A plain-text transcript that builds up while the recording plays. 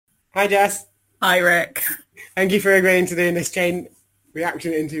Hi Jess, Hi, Rick. thank you for agreeing to doing this chain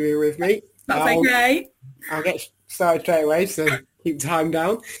reaction interview with me. That's okay. I'll get started straight away, so keep time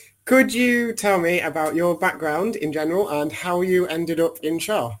down. Could you tell me about your background in general and how you ended up in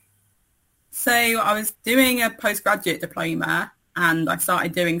Shaw? So I was doing a postgraduate diploma and I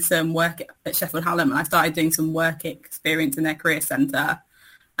started doing some work at Sheffield Hallam and I started doing some work experience in their career centre,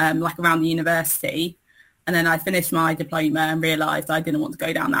 like around the university. And then I finished my diploma and realised I didn't want to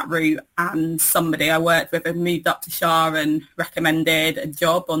go down that route. And somebody I worked with had moved up to Shah and recommended a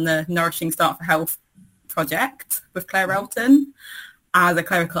job on the Nourishing Start for Health project with Claire Elton as a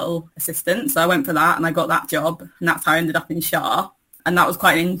clerical assistant. So I went for that and I got that job and that's how I ended up in Shah. And that was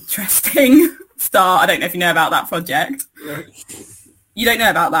quite an interesting start. I don't know if you know about that project. No, You don't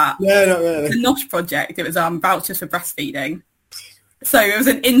know about that? no, not It's a really. NOSH project. It was vouchers for breastfeeding. So it was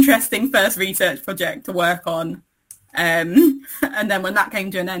an interesting first research project to work on. And then when that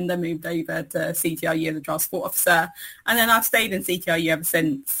came to an end, I moved over to CTRU as a trial support officer. And then I've stayed in CTRU ever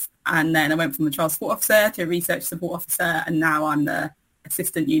since. And then I went from a trial support officer to a research support officer. And now I'm the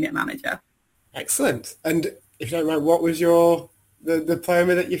assistant unit manager. Excellent. And if you don't mind, what was the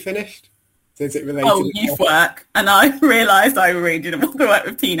diploma that you finished? So is it related? Oh, youth work. And I realised I really didn't want to work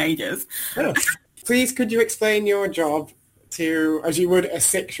with teenagers. Oh. Please, could you explain your job to, as you would, a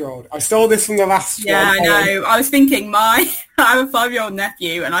 6-year-old? I stole this from the last Yeah, one. I know. I was thinking I have a 5-year-old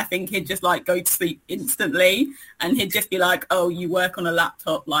nephew and I think he'd just like go to sleep instantly and he'd just be like, oh, you work on a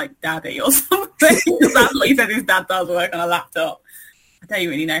laptop like daddy or something. That's what he said his dad does, work on a laptop. I don't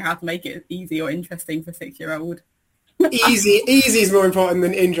really know how to make it easy or interesting for a 6-year-old. Easy is more important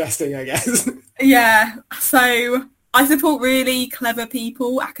than interesting, I guess. Yeah, so I support really clever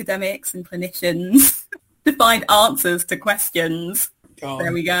people, academics and clinicians to find answers to questions. God.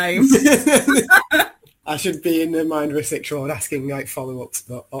 There we go. I should be in the mind of a 6-year-old asking like follow-ups,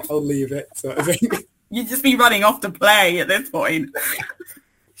 but I'll leave it sort of thing. You'd just be running off to play at this point.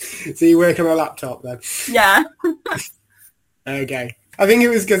 So you work on a laptop then? Yeah. Okay. I think it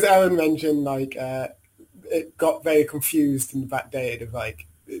was because Ellen mentioned like it got very confused and backdated of like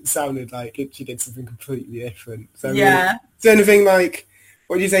it sounded like she did something completely different. So Yeah. is there anything like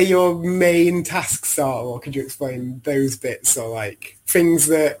what do you say your main tasks are, or could you explain those bits or like things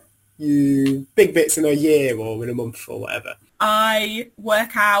that you big bits in a year or in a month or whatever? I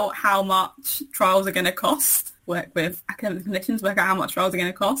work out how much trials are going to cost, work with academic clinicians, work out how much trials are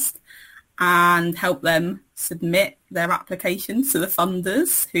going to cost and help them submit their applications to the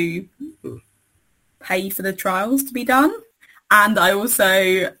funders who pay for the trials to be done. And I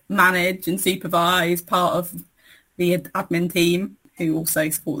also manage and supervise part of the admin team who also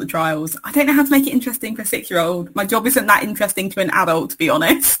support the trials. I don't know how to make it interesting for a 6-year-old. My job isn't that interesting to an adult, to be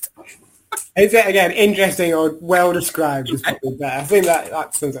honest. Is it again interesting or well described is probably better. I think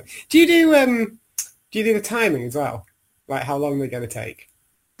that sounds like. Do you do the timing as well? Like how long they're going to take?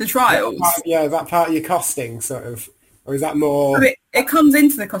 The trials. Yeah, is that part of your costing sort of, or is that more? So it comes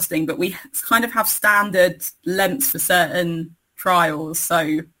into the costing, but we kind of have standard lengths for certain trials.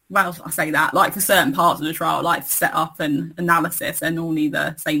 So, well, I say that, like for certain parts of the trial, like setup and analysis, they're normally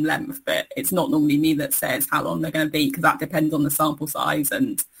the same length, but it's not normally me that says how long they're going to be because that depends on the sample size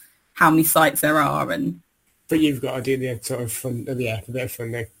and how many sites there are. But you've got to do the sort of fun, a bit of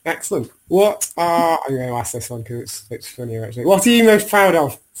funding. Excellent. I'm going to ask this one because it's funnier actually. What are you most proud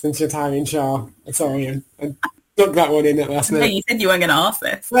of since your time in Shah? Sorry, I stuck that one in at last Yeah, minute. you said you weren't going to ask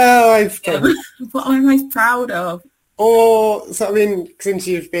this. Well, I've What am I most proud of? or so I mean, since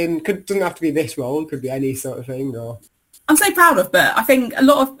you've been, doesn't have to be this role, could be any sort of thing, or I'm so proud of, but I think a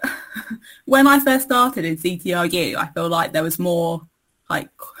lot of when I first started in CTRU, I feel like there was more like,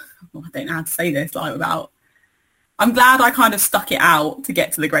 I don't know how to say this, like without, I'm glad I kind of stuck it out to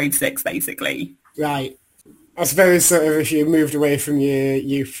get to the grade 6, basically. right. I suppose sort of if you moved away from your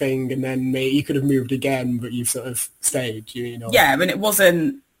youth thing and then maybe you could have moved again, but you've sort of stayed, you know. Yeah, and it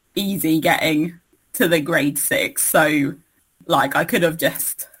wasn't easy getting to the grade 6, so like I could have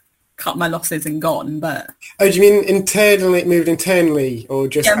just cut my losses and gone, but Oh, do you mean internally, moved internally or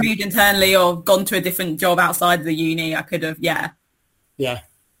just? yeah, moved internally or gone to a different job outside of the uni. I could have, yeah. Yeah,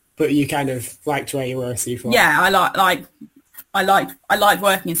 but you kind of liked where you were, so you thought. Yeah, I like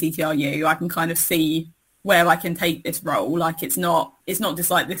working in CTRU. I can kind of see where I can take this role. Like it's not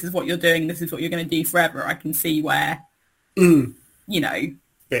just like this is what you're doing, this is what you're going to do forever. I can see where you know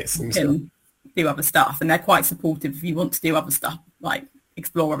Bits you and stuff. can do other stuff, and they're quite supportive if you want to do other stuff, like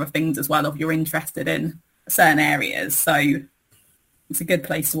explore other things as well if you're interested in certain areas. So it's a good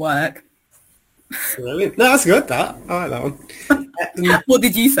place to work. Brilliant. No, that's good. That I like that one. What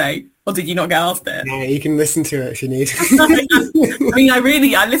did you say? Or did you not get asked it? Yeah, you can listen to it if you need. I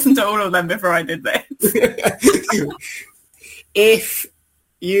mean, I listened to all of them before I did this. If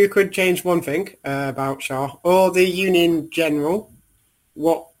you could change one thing about Shah or the uni in general,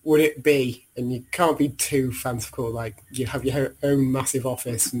 what would it be? And you can't be too fanciful, like you have your own massive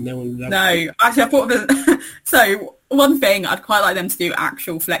office and no one would ever... No, actually, I thought so one thing, I'd quite like them to do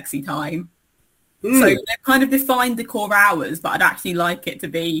actual flexi time. So they've kind of defined the core hours, but I'd actually like it to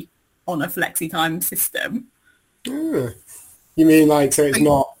be on a flexi time system. You mean like, so it's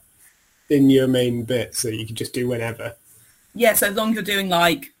not in your main bit, so you can just do whenever? Yeah, so as long as you're doing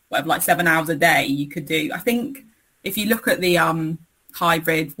like 7 hours a day, you could do, I think if you look at the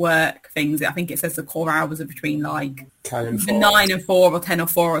hybrid work things, I think it says the core hours are between like 10 and 4. 9 and 4 or 10 or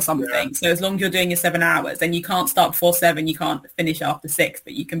 4 or something. Yeah. So as long as you're doing your 7 hours, then you can't start before 7, you can't finish after 6,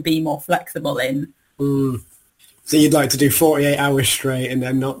 but you can be more flexible in. So you'd like to do 48 hours straight and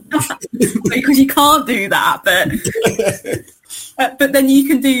then not... Because you can't do that, but then you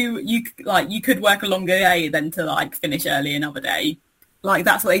can do, you could work a longer day than to like finish early another day. Like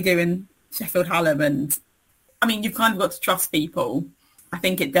that's what they do in Sheffield Hallam, and I mean, you've kind of got to trust people. I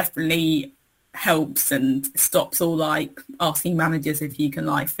think it definitely helps and stops all like asking managers if you can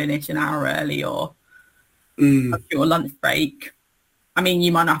like finish an hour early or your lunch break. I mean,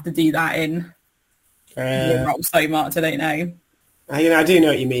 you might not have to do that in your role so much. I don't know. I do know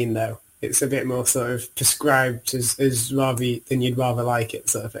what you mean, though. It's a bit more sort of prescribed as rather than you'd rather like it,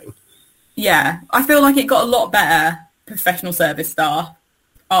 sort of thing. Yeah, I feel like it got a lot better professional service staff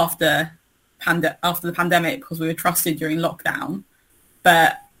after the pandemic because we were trusted during lockdown.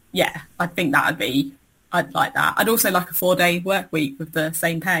 But yeah, I think I'd like that. I'd also like a 4-day work week with the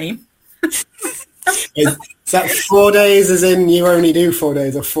same pay. Is that 4 days as in you only do 4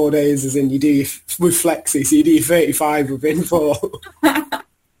 days, or 4 days as in you do with flexi, so you do 35 within 4?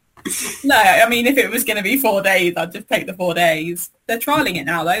 No, I mean, if it was going to be 4 days, I'd just take the 4 days. They're trialling it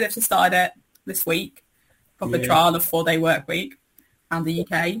now, though. They've just started it this week. Proper trial of 4-day work week around the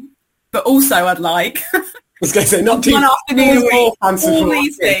UK. But also I'd like... I was going to say, not too... One afternoon a week. All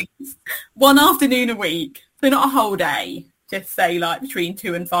these things. One afternoon a week. So not a whole day. Just say like between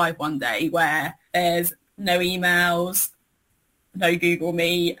 2 and 5 one day where there's no emails, no Google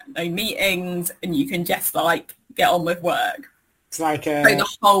Meet, no meetings, and you can just like get on with work. It's like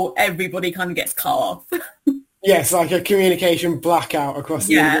everybody kind of gets cut off. Yeah, it's like a communication blackout across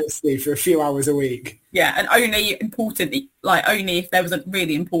the university for a few hours a week. Yeah, and only if there was a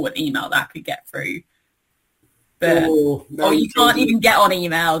really important email that could get through. But you can't even get on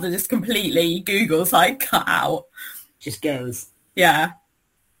email to just completely Google's like cut out. Just goes. Yeah.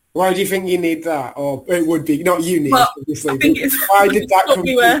 Why do you think you need that? Or it would be, not you need, obviously. I think why did that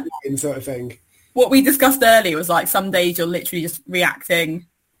come in sort of thing? What we discussed earlier was like some days you're literally just reacting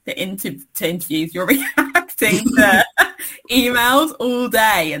to interviews. You're reacting to emails all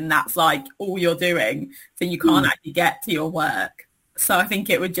day and that's like all you're doing. So you can't actually get to your work. So I think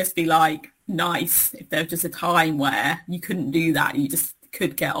it would just be like nice if there was just a time where you couldn't do that. You just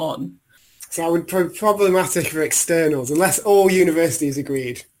could get on. So I would problematic for externals unless all universities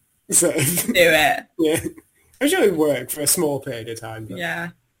agreed. So do it. Yeah. I'm sure it would work for a small period of time. But. Yeah.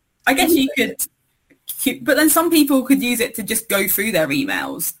 I guess you could, but then some people could use it to just go through their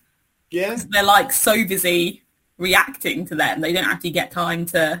emails. Yeah. They're like so busy reacting to them. They don't actually get time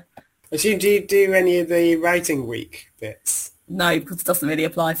to... Assume, do you do any of the writing week bits? No, because it doesn't really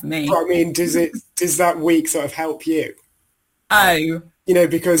apply for me. But I mean, does that week sort of help you? Oh. You know,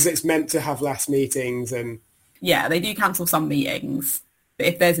 because it's meant to have less meetings and... Yeah, they do cancel some meetings. But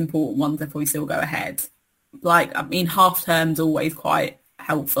if there's important ones, they'll probably still go ahead. Like, I mean, half term's always quite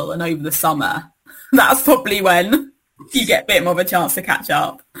helpful. And over the summer, that's probably when you get a bit more of a chance to catch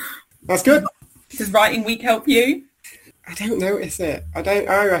up. That's good. Does writing week help you? I don't notice it.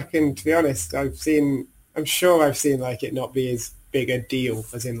 I reckon, to be honest, I'm sure I've seen like it not be as big a deal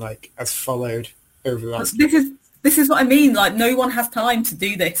as in like as followed over the last... This is what I mean. Like, no one has time to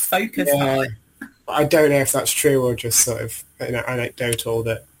do this focus time. I don't know if that's true or just sort of anecdotal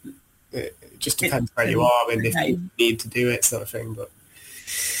that it just depends where you are and if you need to do it sort of thing. But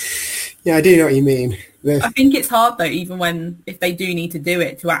yeah, I do know what you mean. I think it's hard though, even if they do need to do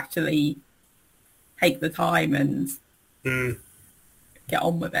it, to actually take the time and get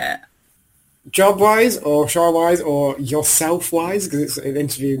on with it. Job-wise or show-wise or yourself-wise, because it's an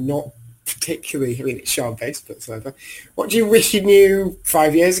interview not particularly, I mean, it's show-based, but whatever. What do you wish you knew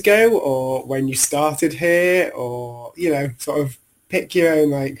 5 years ago or when you started here, or, you know, sort of pick your own,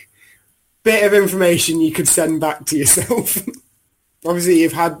 like, bit of information you could send back to yourself? Obviously,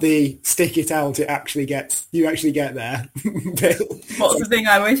 you've had the stick it out. You actually get there. But What's the thing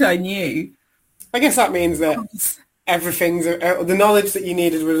I wish I knew? I guess that means that the knowledge that you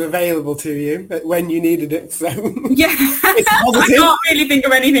needed was available to you when you needed it. So Yeah, it's I positive. can't really think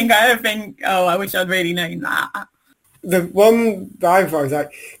of anything I ever think, oh, I wish I'd really known that. The one that I was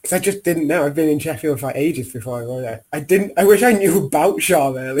like, because I just didn't know. I've been in Sheffield for ages before I go there. I wish I knew about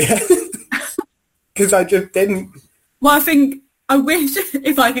Shaw earlier because I just didn't. Well, I wish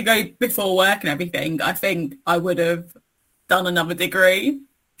if I could go before work and everything, I think I would have done another degree,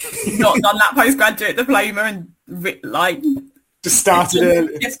 not done that postgraduate diploma and Just started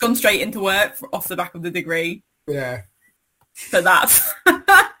early. just gone straight into work off the back of the degree. Yeah. So that's...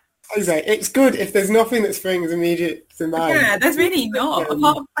 I say it's good if there's nothing that springs immediate to mind. Yeah, there's really not.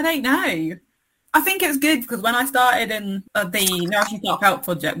 I don't know. I think it's good because when I started in the Nourishing Dark Health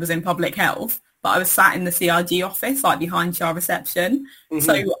project was in public health, but I was sat in the CRG office, like behind SHAR reception. Mm-hmm.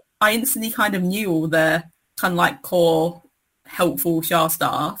 So I instantly kind of knew all the kind of like core helpful SHAR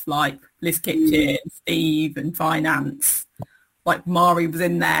staff, like Liz Kitchen, Steve and finance. Like Mari was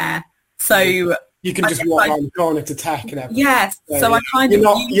in there. So... You can just walk around the corner to tech and everything. Yes, so I kind of...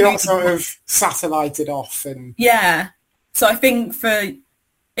 You're not sort of satellited off and... Yeah, so I think for an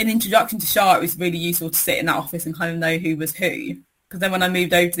introduction to SHAR, it was really useful to sit in that office and kind of know who was who. Because then when I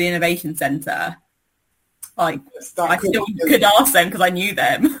moved over to the Innovation Centre, I still could ask them because I knew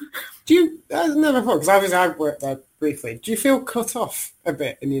them. That's never thought, because I've worked there briefly. Do you feel cut off a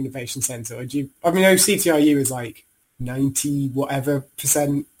bit in the Innovation Centre? Or CTRU is like 90 whatever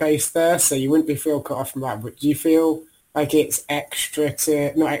 % based there, so you wouldn't feel cut off from that, but do you feel like it's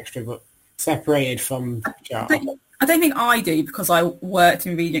not extra but separated from SHAR? I don't think I do because I worked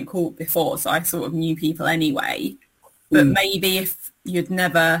in Regent Court before, so I sort of knew people anyway, but maybe if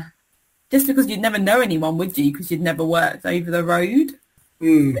just because you'd never know anyone, would you, because you'd never worked over the road,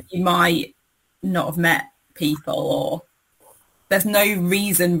 you might not have met people, or there's no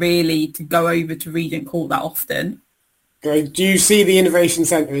reason really to go over to Regent Court that often. Do you see the Innovation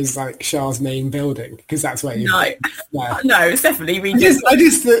Centre as like SHAR's main building? Because that's where you... No, it's definitely Regent. I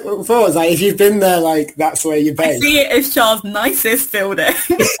just thought, like, if you've been there, like, that's where you're based. I see it as SHAR's nicest building.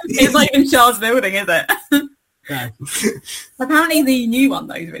 It's not even SHAR's building, is it? Yeah. Apparently the new one,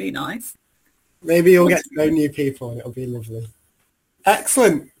 though, is really nice. Maybe you'll get to know new people and it'll be lovely.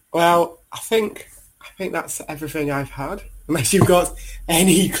 Excellent. Well, I think that's everything I've had. Unless you've got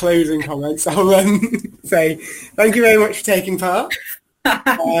any closing comments, I'll say thank you very much for taking part.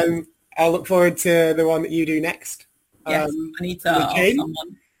 I'll look forward to the one that you do next. Yes, I need to ask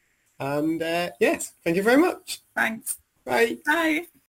someone. And yes, thank you very much. Thanks. Bye. Bye.